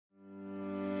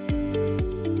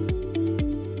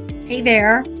Hey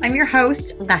there, I'm your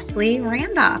host, Leslie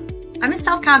Randolph. I'm a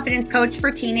self-confidence coach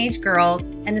for teenage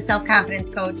girls and the self-confidence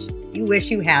coach you wish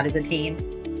you had as a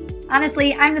teen.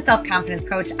 Honestly, I'm the self-confidence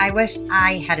coach I wish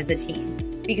I had as a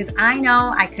teen because I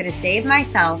know I could have saved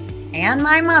myself and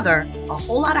my mother a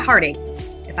whole lot of heartache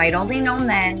if I'd only known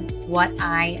then what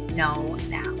I know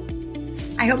now.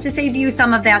 I hope to save you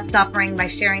some of that suffering by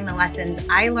sharing the lessons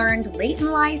I learned late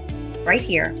in life right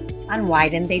here on Why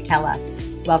Didn't They Tell Us?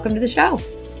 Welcome to the show.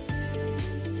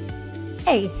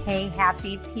 Hey,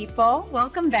 happy people.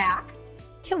 Welcome back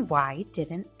to Why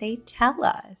Didn't They Tell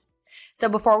Us? So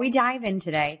before we dive in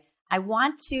today, I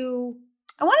want to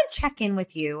check in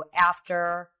with you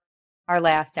after our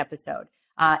last episode.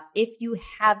 If you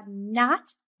have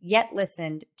not yet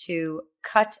listened to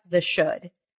Cut the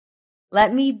Should,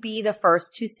 let me be the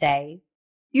first to say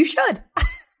you should.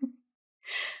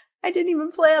 I didn't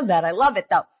even plan that. I love it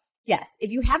though. Yes,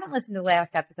 if you haven't listened to the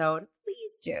last episode,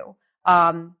 please do.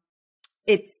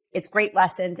 It's great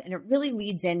lessons and it really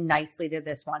leads in nicely to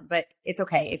this one, but it's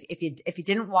okay. If you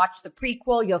didn't watch the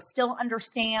prequel, you'll still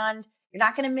understand. You're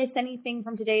not going to miss anything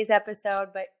from today's episode,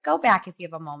 but go back if you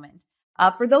have a moment.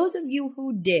 For those of you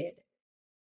who did,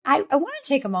 I want to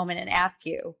take a moment and ask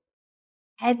you,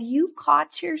 have you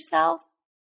caught yourself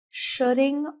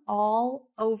shoulding all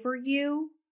over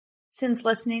you since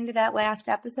listening to that last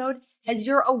episode? Has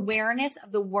your awareness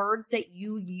of the words that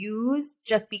you use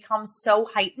just become so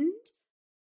heightened?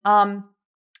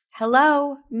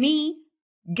 Hello, me,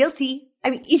 guilty. I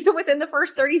mean, even within the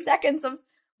first 30 seconds of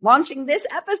launching this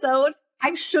episode,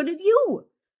 I've shoulded you.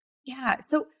 Yeah.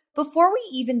 So before we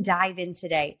even dive in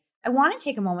today, I want to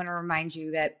take a moment to remind you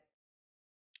that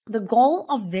the goal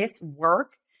of this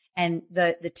work and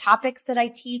the topics that I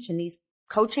teach and these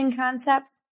coaching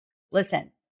concepts,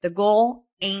 listen, the goal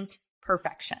ain't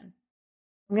perfection.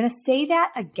 I'm going to say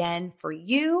that again for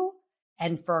you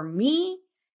and for me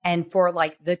and for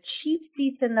like the cheap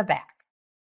seats in the back.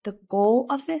 The goal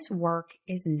of this work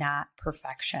is not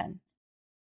perfection.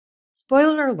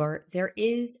 Spoiler alert, there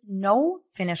is no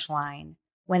finish line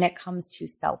when it comes to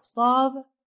self-love,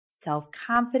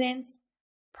 self-confidence,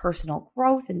 personal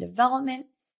growth and development.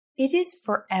 It is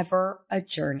forever a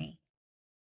journey.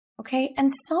 Okay.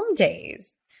 And some days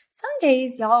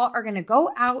y'all are going to go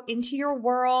out into your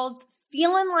worlds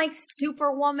feeling like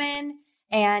Superwoman,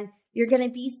 and you're going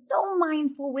to be so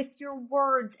mindful with your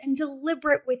words and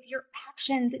deliberate with your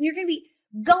actions. And you're going to be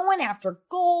going after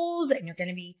goals and you're going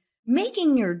to be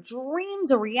making your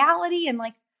dreams a reality. And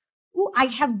like, ooh, I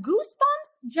have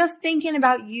goosebumps just thinking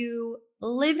about you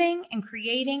living and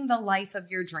creating the life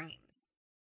of your dreams.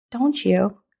 Don't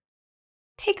you?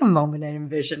 Take a moment and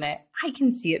envision it. I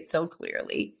can see it so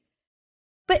clearly.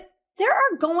 But there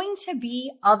are going to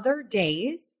be other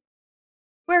days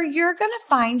where you're going to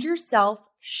find yourself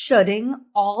shoulding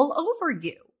all over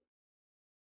you.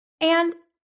 And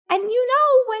you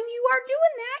know, when you are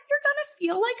doing that, you're going to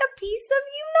feel like a piece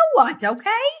of you-know-what,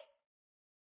 okay?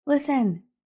 Listen,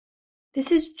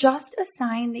 this is just a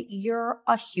sign that you're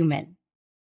a human.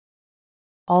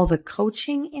 All the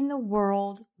coaching in the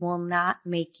world will not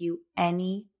make you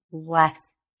any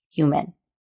less human.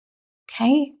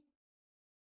 Okay?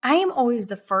 I am always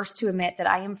the first to admit that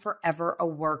I am forever a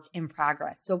work in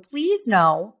progress. So please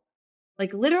know,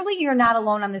 like literally you're not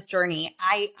alone on this journey.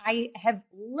 I have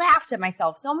laughed at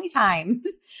myself so many times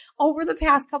over the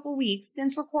past couple weeks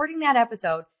since recording that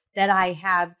episode that I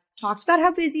have talked about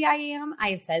how busy I am.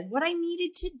 I have said what I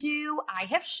needed to do. I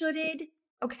have shoulded.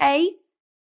 Okay?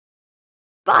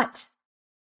 But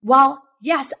while,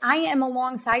 yes, I am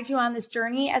alongside you on this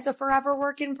journey as a forever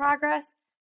work in progress,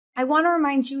 I want to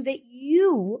remind you that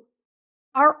you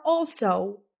are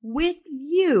also with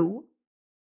you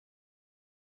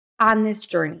on this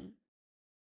journey.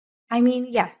 I mean,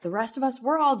 yes, the rest of us,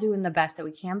 we're all doing the best that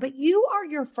we can, but you are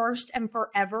your first and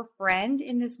forever friend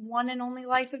in this one and only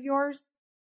life of yours.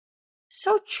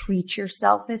 So treat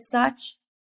yourself as such.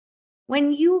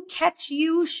 When you catch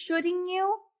you shoulding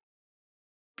you,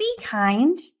 be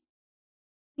kind.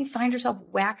 You find yourself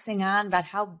waxing on about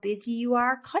how busy you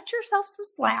are, cut yourself some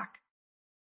slack.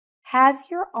 Have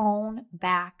your own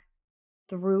back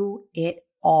through it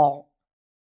all.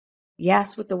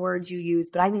 Yes, with the words you use,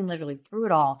 but I mean literally through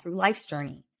it all, through life's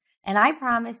journey. And I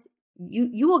promise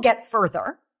you will get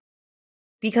further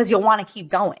because you'll want to keep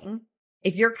going.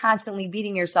 If you're constantly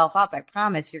beating yourself up, I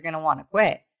promise you're going to want to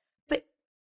quit. But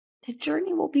the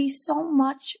journey will be so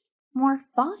much more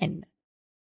fun,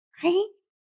 right?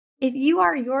 If you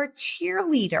are your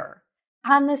cheerleader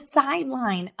on the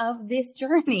sideline of this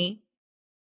journey,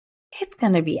 it's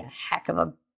going to be a heck of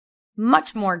a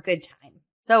much more good time.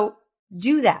 So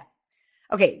do that.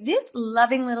 Okay, this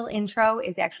loving little intro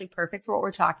is actually perfect for what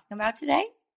we're talking about today,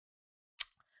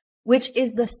 which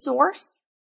is the source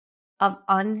of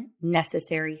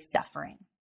unnecessary suffering.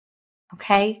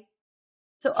 Okay?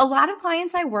 So a lot of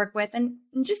clients I work with, and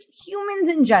just humans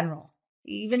in general,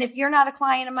 even if you're not a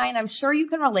client of mine, I'm sure you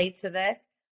can relate to this.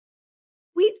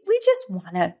 We just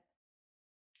want to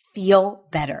feel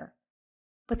better.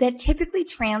 But that typically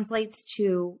translates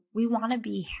to we want to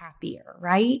be happier,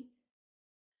 right?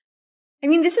 I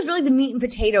mean, this is really the meat and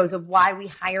potatoes of why we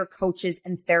hire coaches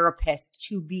and therapists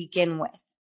to begin with.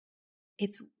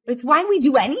 It's why we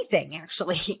do anything,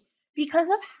 actually, because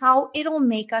of how it'll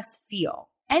make us feel.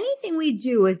 Anything we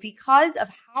do is because of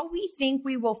how we think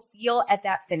we will feel at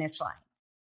that finish line.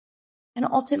 And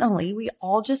ultimately, we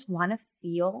all just want to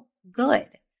feel good.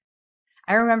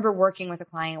 I remember working with a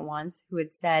client once who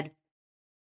had said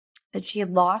that she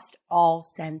had lost all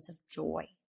sense of joy.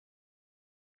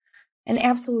 And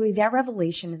absolutely, that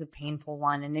revelation is a painful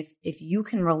one. And if you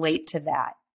can relate to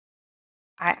that,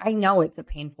 I know it's a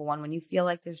painful one when you feel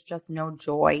like there's just no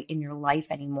joy in your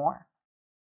life anymore.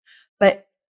 But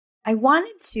I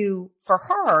wanted to, for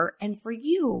her and for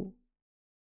you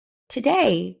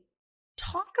today,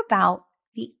 talk about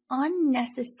the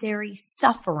unnecessary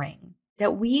suffering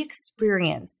that we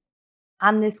experience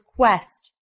on this quest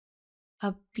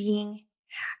of being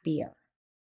happier.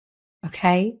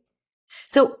 Okay?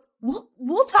 So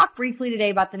we'll talk briefly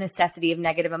today about the necessity of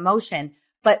negative emotion,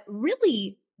 but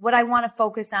really what I want to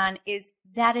focus on is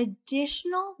that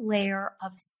additional layer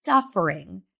of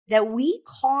suffering that we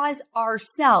cause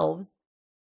ourselves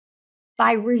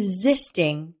by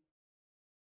resisting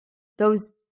those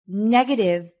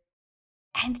negative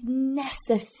and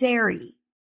necessary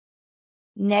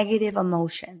negative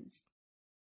emotions.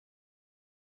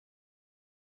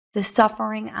 The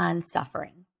suffering on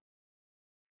suffering.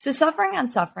 So suffering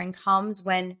on suffering comes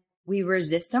when we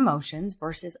resist emotions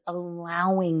versus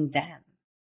allowing them.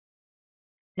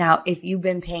 Now, if you've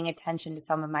been paying attention to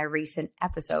some of my recent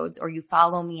episodes or you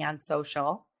follow me on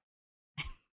social,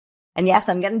 and yes,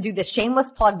 I'm going to do the shameless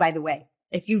plug, by the way.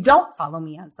 If you don't follow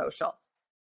me on social,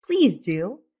 please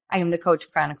do. I am the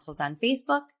Coach Chronicles on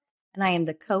Facebook, and I am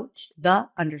the Coach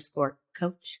Chronicles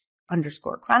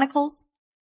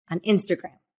on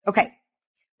Instagram. Okay.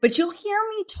 But you'll hear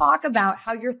me talk about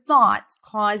how your thoughts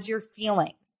cause your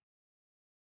feelings.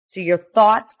 So your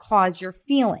thoughts cause your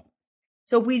feelings.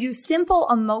 So if we do simple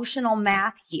emotional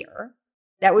math here,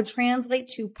 that would translate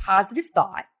to positive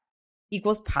thought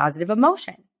equals positive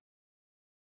emotion.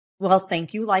 Well,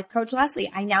 thank you, Life Coach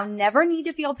Leslie. I now never need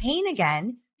to feel pain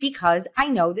again because I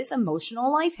know this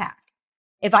emotional life hack.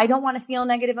 If I don't want to feel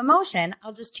negative emotion,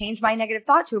 I'll just change my negative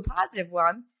thought to a positive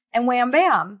one and wham,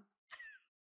 bam.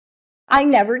 I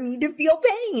never need to feel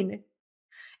pain.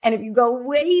 And if you go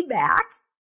way back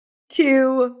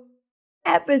to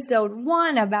episode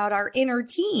 1 about our inner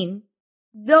teen,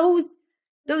 those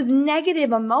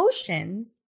negative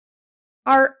emotions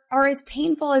are as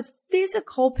painful as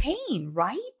physical pain,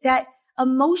 right? That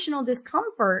emotional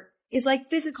discomfort is like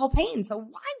physical pain. So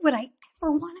why would I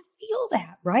ever want to feel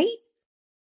that, right?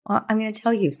 Well, I'm going to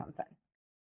tell you something.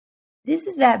 This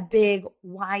is that big,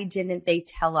 why didn't they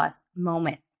tell us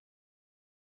moment.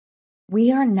 We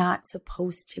are not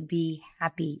supposed to be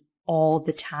happy all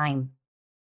the time.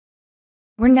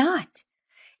 We're not.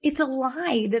 It's a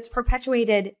lie that's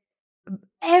perpetuated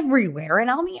everywhere. And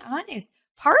I'll be honest,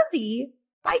 partly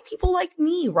by people like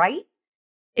me, right?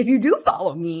 If you do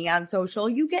follow me on social,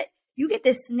 you get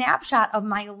this snapshot of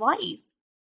my life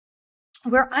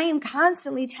where I am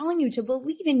constantly telling you to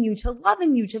believe in you, to love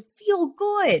in you, to feel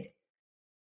good.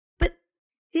 But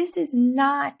this is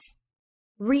not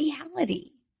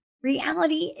reality.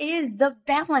 Reality is the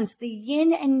balance, the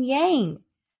yin and yang,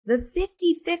 the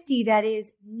 50-50 that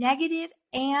is negative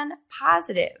and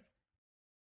positive.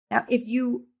 Now, if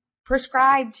you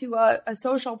prescribe to a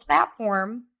social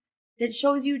platform that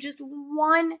shows you just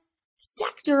one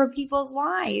sector of people's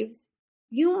lives,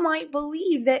 you might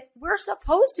believe that we're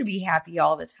supposed to be happy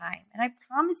all the time. And I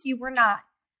promise you we're not.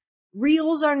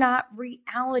 Reels are not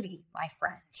reality, my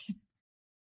friend.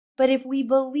 But if we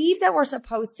believe that we're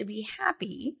supposed to be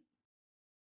happy,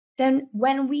 then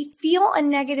when we feel a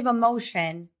negative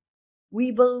emotion,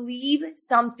 we believe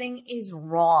something is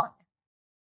wrong.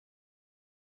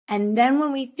 And then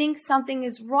when we think something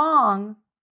is wrong,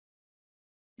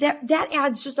 that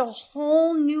adds just a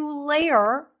whole new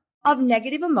layer of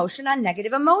negative emotion on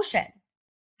negative emotion.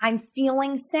 I'm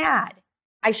feeling sad.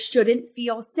 I shouldn't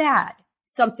feel sad.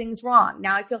 Something's wrong.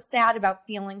 Now I feel sad about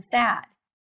feeling sad.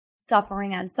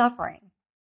 Suffering on suffering.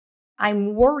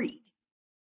 I'm worried.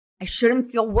 I shouldn't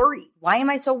feel worried. Why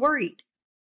am I so worried?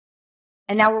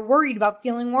 And now we're worried about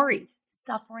feeling worried,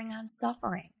 suffering on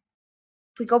suffering.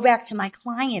 If we go back to my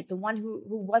client, the one who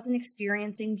wasn't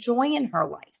experiencing joy in her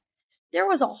life, there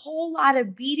was a whole lot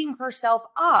of beating herself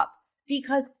up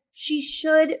because she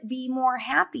should be more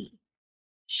happy.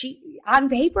 She, on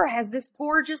paper, has this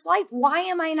gorgeous life. Why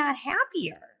am I not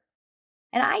happier?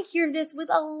 And I hear this with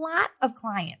a lot of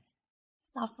clients,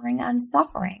 suffering on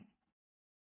suffering.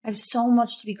 I have so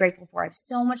much to be grateful for. I have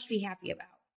so much to be happy about.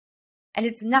 And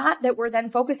it's not that we're then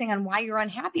focusing on why you're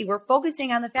unhappy. We're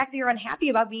focusing on the fact that you're unhappy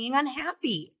about being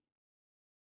unhappy.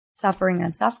 Suffering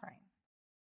on suffering.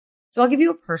 So I'll give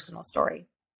you a personal story.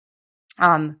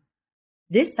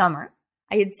 This summer,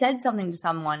 I had said something to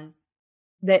someone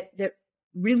that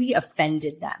really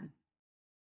offended them.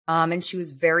 And she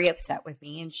was very upset with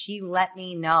me. And she let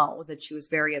me know that she was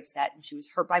very upset and she was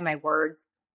hurt by my words.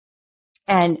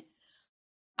 And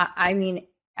I mean,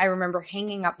 I remember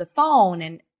hanging up the phone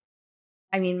and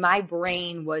my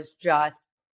brain was just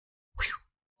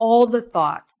all the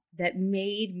thoughts that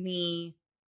made me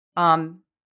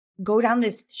go down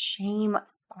this shame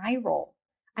spiral.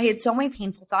 I had so many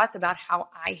painful thoughts about how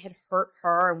I had hurt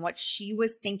her and what she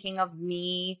was thinking of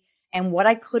me and what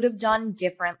I could have done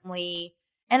differently.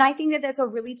 And I think that that's a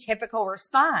really typical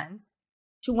response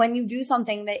to when you do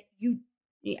something that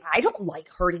I don't like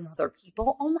hurting other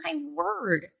people. Oh my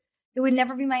word. It would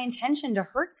never be my intention to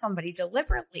hurt somebody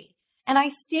deliberately. And I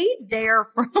stayed there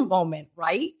for a moment,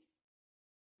 right?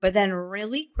 But then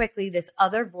really quickly, this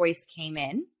other voice came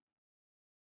in,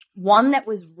 one that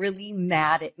was really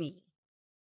mad at me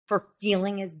for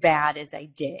feeling as bad as I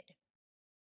did.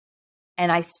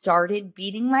 And I started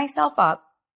beating myself up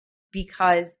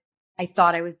because I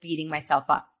thought I was beating myself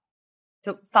up.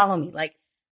 So follow me. Like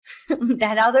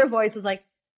that other voice was like,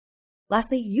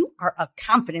 Leslie, you are a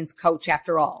confidence coach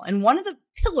after all. And one of the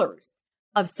pillars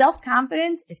of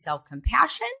self-confidence is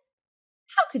self-compassion.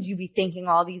 How could you be thinking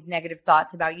all these negative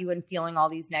thoughts about you and feeling all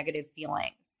these negative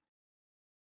feelings?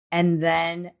 And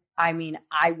then,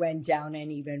 I went down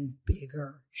an even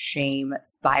bigger shame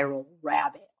spiral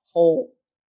rabbit hole.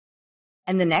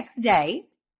 And the next day,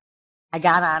 I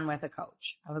got on with a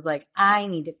coach. I was like, I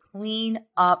need to clean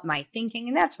up my thinking.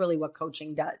 And that's really what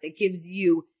coaching does. It gives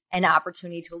you an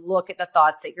opportunity to look at the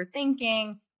thoughts that you're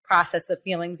thinking, process the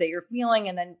feelings that you're feeling,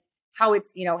 and then how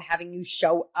it's, having you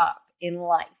show up in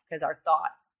life, because our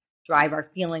thoughts drive our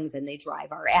feelings and they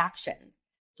drive our actions.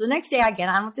 So the next day I get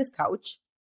on with this coach.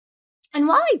 And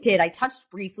while I did, I touched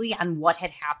briefly on what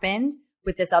had happened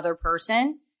with this other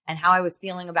person and how I was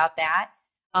feeling about that.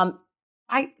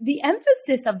 The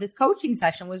emphasis of this coaching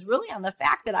session was really on the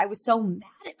fact that I was so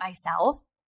mad at myself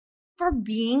for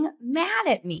being mad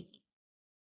at me.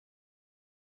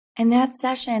 And that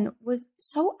session was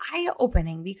so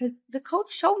eye-opening because the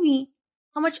coach showed me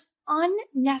how much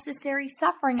unnecessary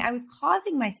suffering I was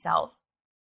causing myself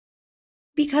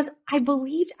because I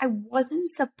believed I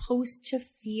wasn't supposed to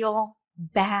feel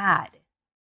bad.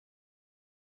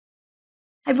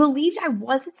 I believed I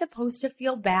wasn't supposed to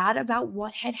feel bad about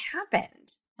what had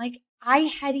happened. Like I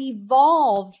had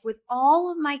evolved with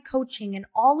all of my coaching and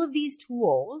all of these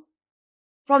tools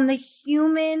from the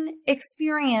human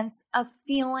experience of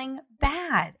feeling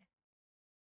bad.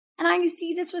 And I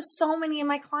see this with so many of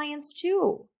my clients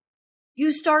too.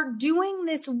 You start doing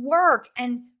this work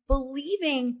and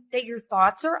believing that your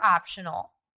thoughts are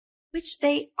optional, which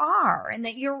they are, and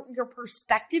that your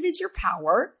perspective is your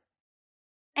power.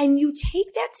 And you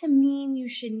take that to mean you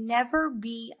should never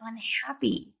be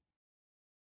unhappy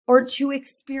or to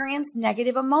experience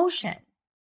negative emotion.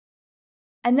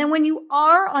 And then when you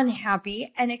are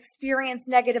unhappy and experience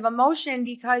negative emotion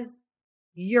because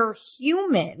you're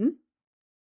human,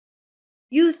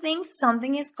 you think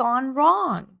something has gone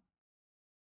wrong.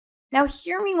 Now,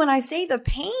 hear me when I say the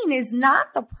pain is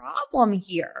not the problem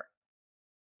here.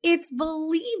 It's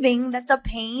believing that the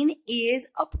pain is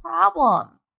a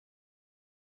problem.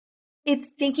 It's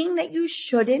thinking that you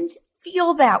shouldn't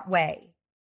feel that way.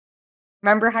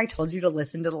 Remember how I told you to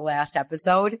listen to the last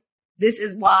episode? This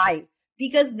is why.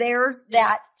 Because there's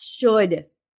that should.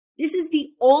 This is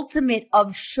the ultimate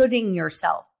of shoulding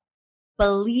yourself.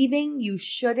 Believing you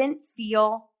shouldn't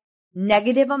feel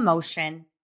negative emotion,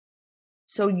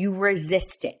 so you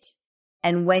resist it.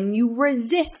 And when you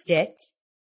resist it,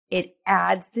 it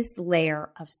adds this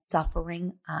layer of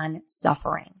suffering on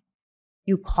suffering.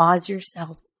 You cause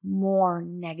yourself more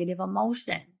negative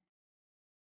emotion.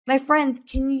 My friends,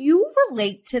 can you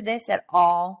relate to this at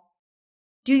all?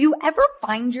 Do you ever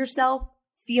find yourself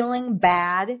feeling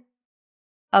bad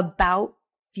about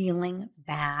feeling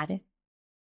bad?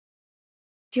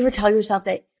 Do you ever tell yourself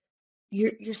that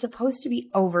you're supposed to be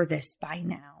over this by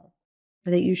now,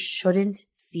 or that you shouldn't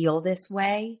feel this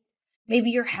way.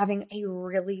 Maybe you're having a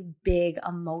really big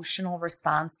emotional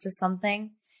response to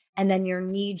something, and then your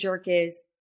knee jerk is,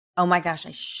 oh my gosh,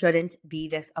 I shouldn't be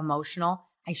this emotional.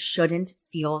 I shouldn't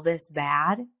feel this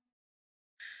bad.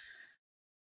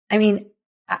 I mean,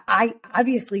 I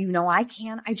obviously, I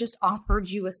can. I just offered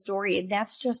you a story, and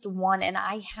that's just one, and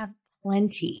I have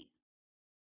plenty.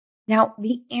 Now,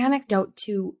 the antidote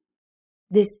to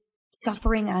this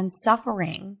suffering on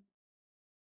suffering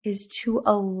is to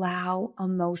allow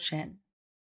emotion.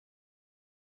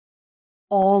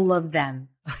 All of them.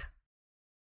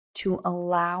 To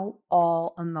allow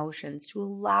all emotions, to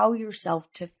allow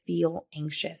yourself to feel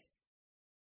anxious,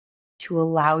 to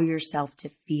allow yourself to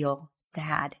feel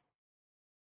sad,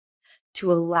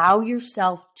 to allow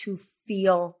yourself to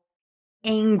feel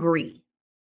angry.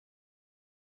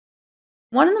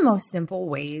 One of the most simple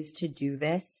ways to do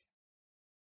this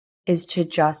is to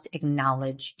just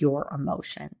acknowledge your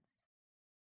emotions.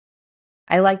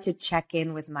 I like to check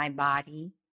in with my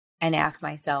body and ask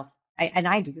myself, and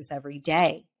I do this every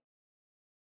day,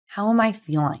 how am I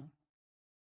feeling?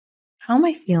 How am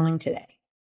I feeling today?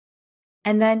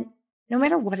 And then no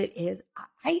matter what it is,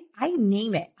 I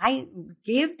name it. I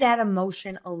give that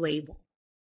emotion a label.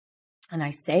 And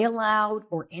I say aloud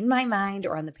or in my mind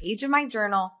or on the page of my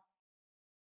journal,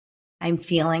 I'm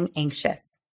feeling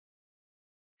anxious.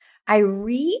 I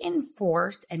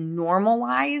reinforce and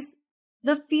normalize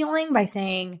the feeling by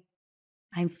saying,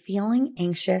 I'm feeling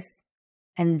anxious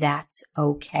and that's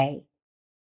okay.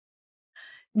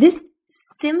 This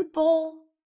simple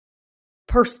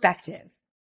perspective,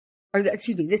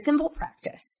 this simple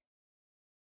practice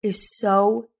is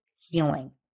so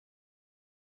healing.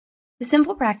 The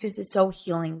simple practice is so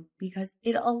healing because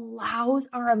it allows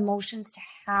our emotions to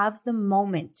have the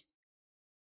moment.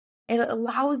 It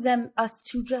allows us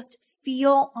to just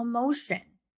feel emotion.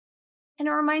 And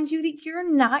it reminds you that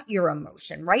you're not your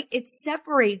emotion, right? It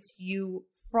separates you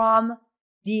from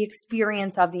the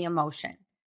experience of the emotion.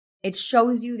 It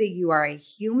shows you that you are a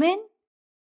human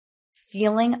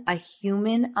feeling a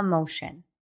human emotion.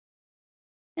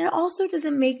 And it also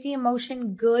doesn't make the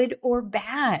emotion good or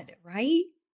bad, right?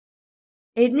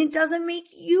 And it doesn't make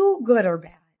you good or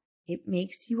bad. It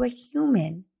makes you a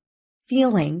human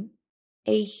feeling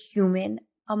a human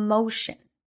emotion.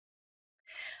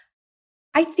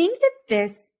 I think that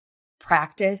this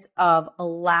practice of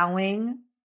allowing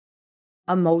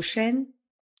emotion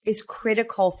is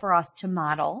critical for us to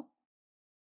model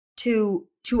to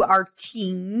our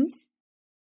teens.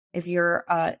 If you're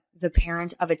the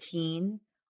parent of a teen,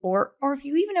 or if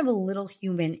you even have a little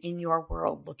human in your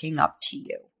world looking up to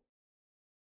you.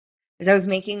 As I was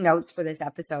making notes for this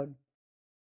episode,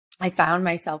 I found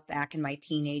myself back in my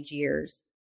teenage years,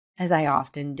 as I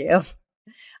often do,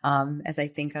 as I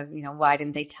think of, why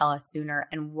didn't they tell us sooner,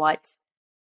 and what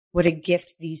a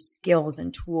gift these skills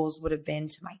and tools would have been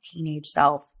to my teenage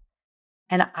self.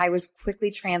 And I was quickly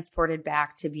transported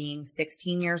back to being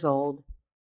 16 years old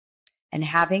and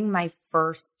having my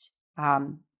first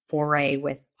foray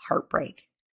with heartbreak.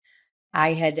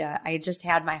 I had just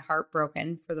had my heart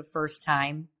broken for the first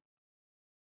time.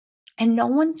 And no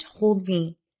one told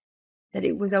me that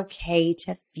it was okay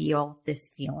to feel this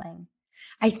feeling.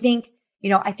 I can't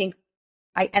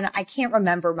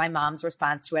remember my mom's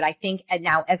response to it. I think, and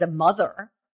now as a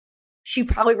mother, she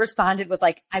probably responded with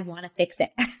like, I want to fix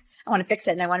it. I want to fix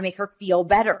it and I want to make her feel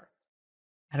better.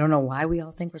 I don't know why we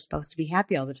all think we're supposed to be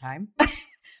happy all the time.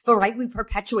 But right, we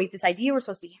perpetuate this idea we're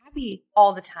supposed to be happy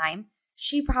all the time.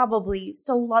 She probably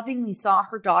so lovingly saw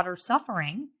her daughter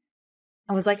suffering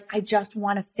and was like, I just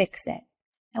want to fix it.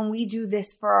 And we do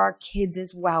this for our kids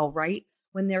as well, right?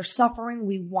 When they're suffering,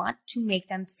 we want to make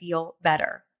them feel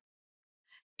better.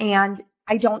 And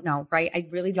I don't know, right? I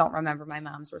really don't remember my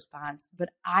mom's response, but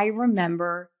I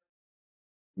remember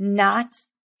not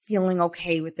feeling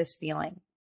okay with this feeling.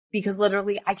 Because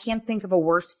literally, I can't think of a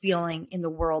worse feeling in the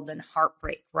world than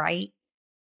heartbreak, right?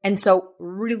 And so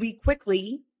really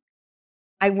quickly,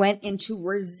 I went into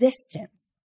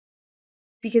resistance.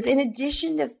 Because in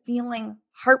addition to feeling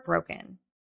heartbroken,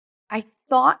 I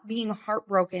thought being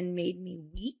heartbroken made me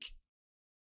weak.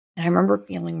 And I remember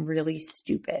feeling really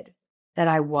stupid that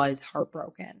I was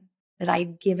heartbroken, that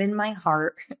I'd given my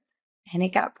heart and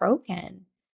it got broken.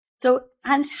 So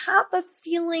on top of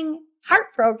feeling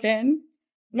heartbroken,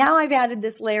 now I've added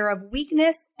this layer of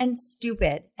weakness and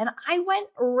stupid. And I went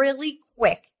really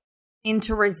quick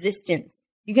into resistance.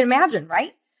 You can imagine,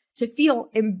 right? To feel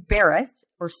embarrassed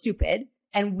or stupid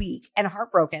and weak and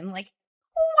heartbroken. Like,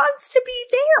 who wants to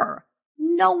be there?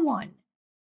 No one.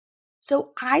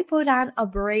 So I put on a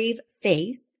brave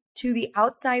face to the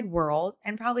outside world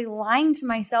and probably lying to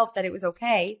myself that it was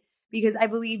okay because I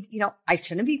believed, I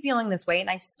shouldn't be feeling this way. And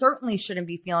I certainly shouldn't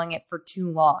be feeling it for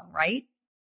too long, right?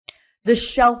 The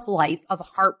shelf life of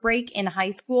heartbreak in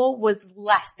high school was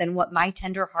less than what my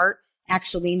tender heart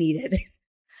actually needed.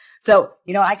 So,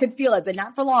 I could feel it, but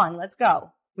not for long. Let's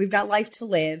go. We've got life to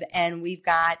live, and we've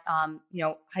got,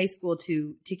 high school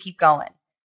to keep going.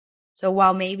 So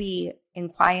while maybe in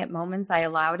quiet moments I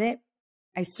allowed it,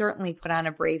 I certainly put on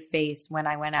a brave face when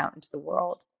I went out into the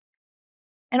world.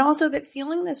 And also that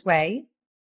feeling this way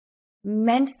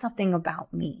meant something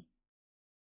about me.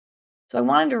 So I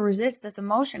wanted to resist this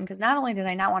emotion because not only did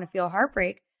I not want to feel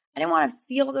heartbreak, I didn't want to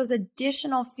feel those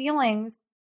additional feelings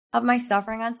of my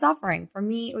suffering on suffering. For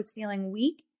me, it was feeling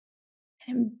weak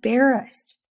and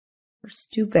embarrassed or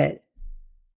stupid.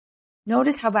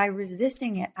 Notice how by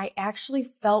resisting it, I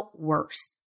actually felt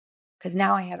worse because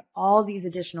now I had all these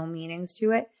additional meanings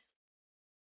to it.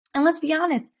 And let's be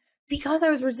honest, because I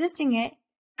was resisting it,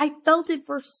 I felt it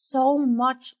for so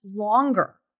much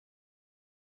longer.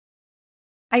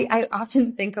 I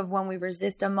often think of when we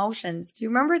resist emotions. Do you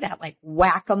remember that like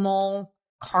whack-a-mole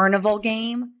carnival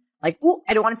game? Like, oh,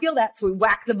 I don't want to feel that. So we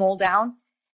whack the mole down.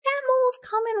 That mole's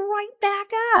coming right back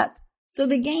up. So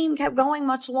the game kept going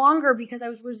much longer because I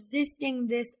was resisting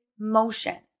this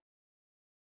motion.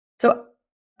 So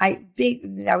I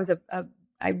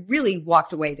really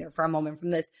walked away there for a moment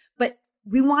from this, but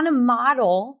we want to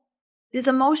model this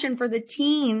emotion for the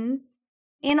teens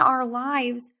in our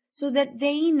lives so that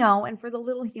they know, and for the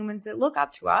little humans that look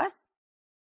up to us,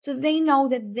 so they know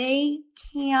that they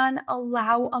can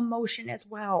allow emotion as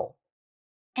well.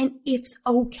 And it's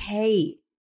okay.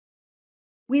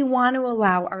 We want to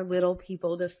allow our little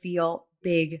people to feel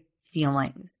big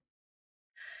feelings.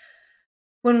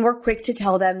 When we're quick to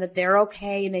tell them that they're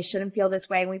okay and they shouldn't feel this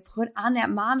way, and we put on that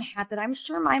mom hat that I'm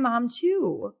sure my mom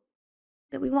too,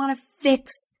 that we want to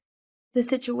fix the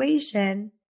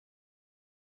situation,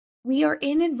 we are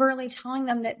inadvertently telling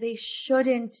them that they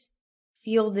shouldn't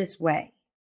feel this way.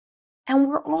 And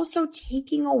we're also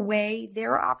taking away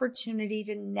their opportunity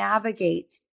to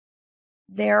navigate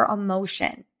their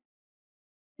emotion.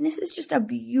 And this is just a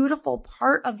beautiful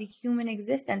part of the human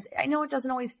existence. I know it doesn't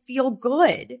always feel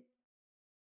good,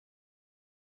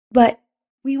 but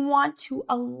we want to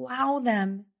allow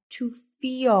them to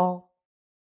feel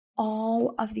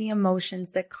all of the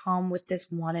emotions that come with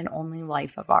this one and only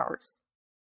life of ours.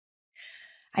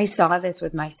 I saw this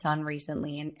with my son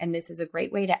recently, and this is a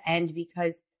great way to end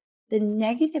because the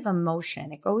negative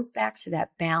emotion, it goes back to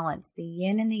that balance, the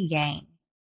yin and the yang.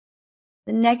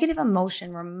 The negative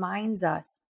emotion reminds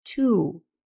us too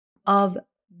of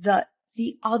the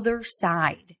other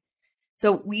side.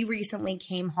 So we recently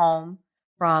came home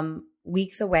from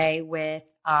weeks away with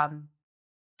our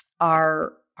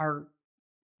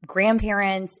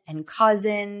grandparents and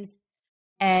cousins,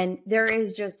 and there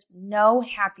is just no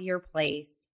happier place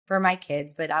for my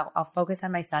kids, but I'll focus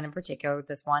on my son in particular with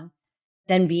this one,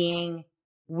 than being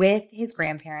with his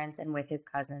grandparents and with his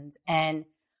cousins. And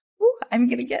I'm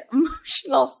going to get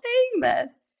emotional saying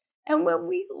this. And when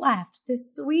we left,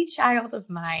 this sweet child of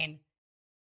mine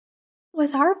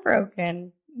was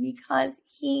heartbroken because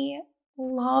he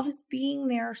loves being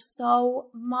there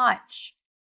so much.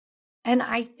 And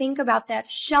I think about that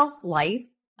shelf life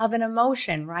of an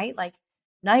emotion, right? Like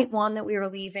night one that we were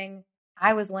leaving,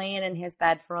 I was laying in his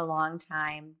bed for a long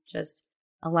time, just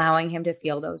allowing him to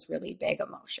feel those really big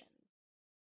emotions.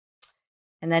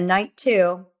 And then night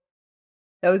two,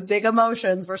 those big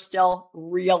emotions were still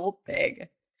real big.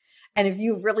 And if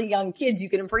you have really young kids, you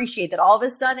can appreciate that all of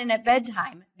a sudden at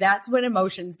bedtime, that's when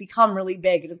emotions become really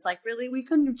big. And it's like, really, we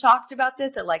couldn't have talked about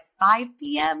this at like 5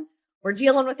 p.m.? We're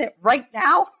dealing with it right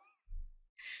now.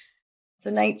 So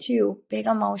night two, big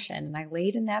emotion. And I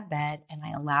laid in that bed and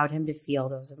I allowed him to feel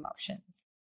those emotions.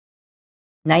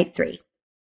 Night three,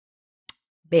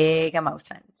 big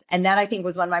emotions. And that I think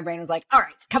was when my brain was like, all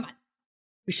right, come on.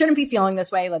 We shouldn't be feeling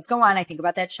this way. Let's go on. I think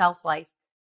about that shelf life.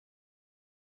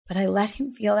 But I let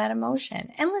him feel that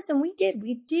emotion. And listen, we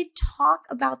did talk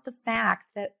about the fact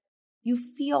that you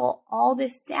feel all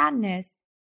this sadness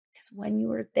because when you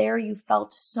were there, you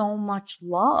felt so much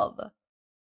love.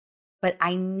 But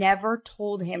I never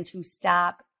told him to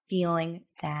stop feeling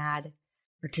sad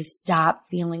or to stop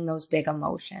feeling those big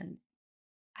emotions.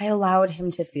 I allowed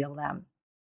him to feel them.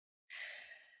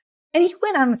 And he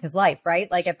went on with his life, right?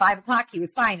 Like at 5 o'clock, he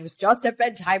was fine. It was just at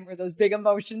bedtime where those big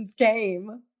emotions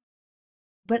came.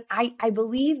 But I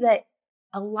believe that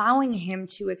allowing him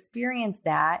to experience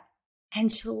that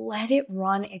and to let it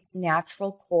run its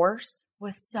natural course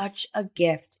was such a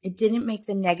gift. It didn't make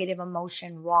the negative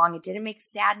emotion wrong. It didn't make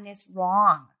sadness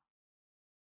wrong.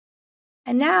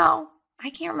 And now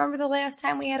I can't remember the last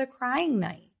time we had a crying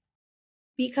night.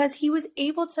 because he was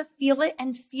able to feel it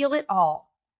and feel it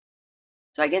all.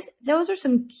 So I guess those are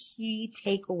some key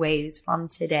takeaways from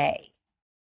today.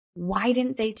 Why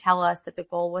didn't they tell us that the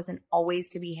goal wasn't always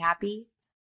to be happy?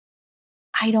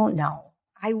 I don't know.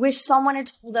 I wish someone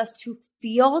had told us to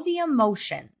feel the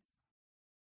emotions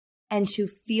and to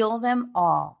feel them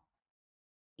all,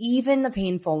 even the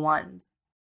painful ones.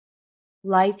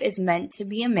 Life is meant to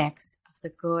be a mix of the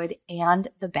good and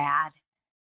the bad,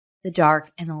 the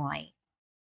dark and the light.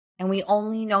 And we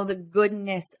only know the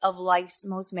goodness of life's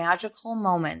most magical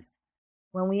moments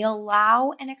when we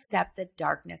allow and accept the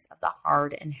darkness of the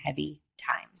hard and heavy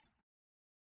times.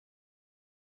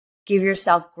 Give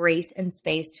yourself grace and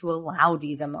space to allow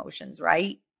these emotions,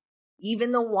 right?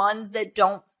 Even the ones that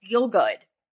don't feel good.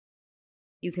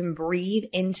 You can breathe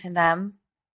into them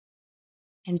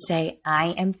and say,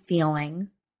 I am feeling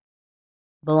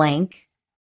blank,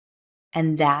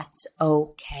 and that's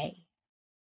okay.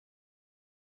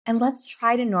 And let's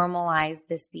try to normalize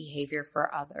this behavior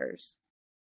for others.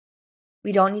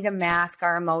 We don't need to mask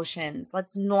our emotions.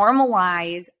 Let's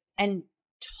normalize and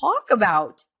talk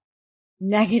about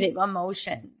negative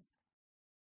emotions.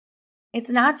 It's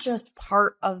not just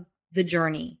part of the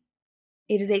journey.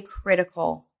 It is a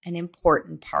critical and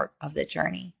important part of the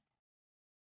journey.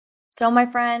 So my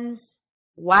friends,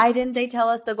 why didn't they tell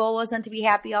us the goal wasn't to be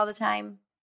happy all the time?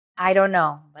 I don't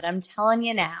know, but I'm telling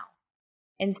you now,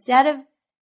 instead of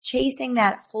chasing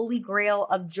that holy grail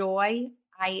of joy,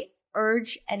 I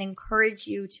urge and encourage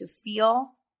you to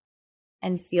feel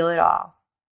and feel it all.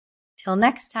 Till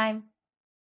next time.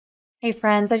 Hey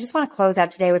friends, I just want to close out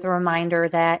today with a reminder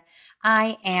that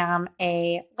I am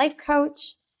a life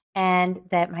coach and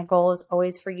that my goal is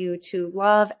always for you to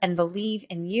love and believe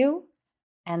in you,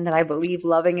 and that I believe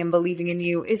loving and believing in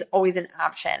you is always an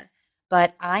option.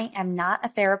 But I am not a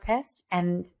therapist,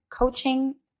 and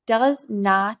coaching does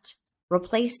not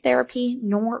replace therapy,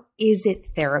 nor is it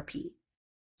therapy.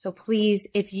 So please,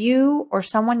 if you or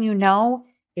someone you know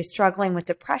is struggling with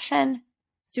depression,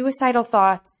 suicidal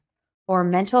thoughts, or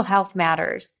mental health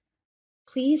matters,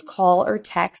 please call or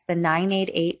text the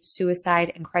 988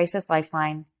 Suicide and Crisis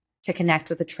Lifeline to connect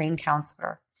with a trained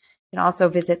counselor. You can also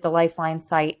visit the Lifeline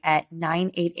site at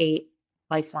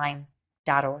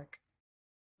 988lifeline.org.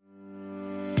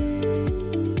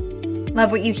 Love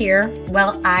what you hear?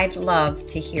 Well, I'd love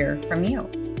to hear from you.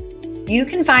 You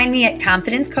can find me at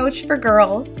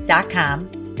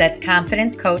confidencecoachforgirls.com. That's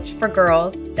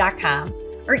confidencecoachforgirls.com.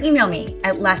 Or email me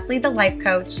at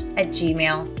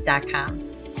lesliethelifecoach@gmail.com.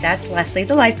 That's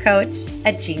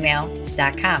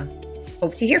lesliethelifecoach@gmail.com.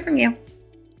 Hope to hear from you.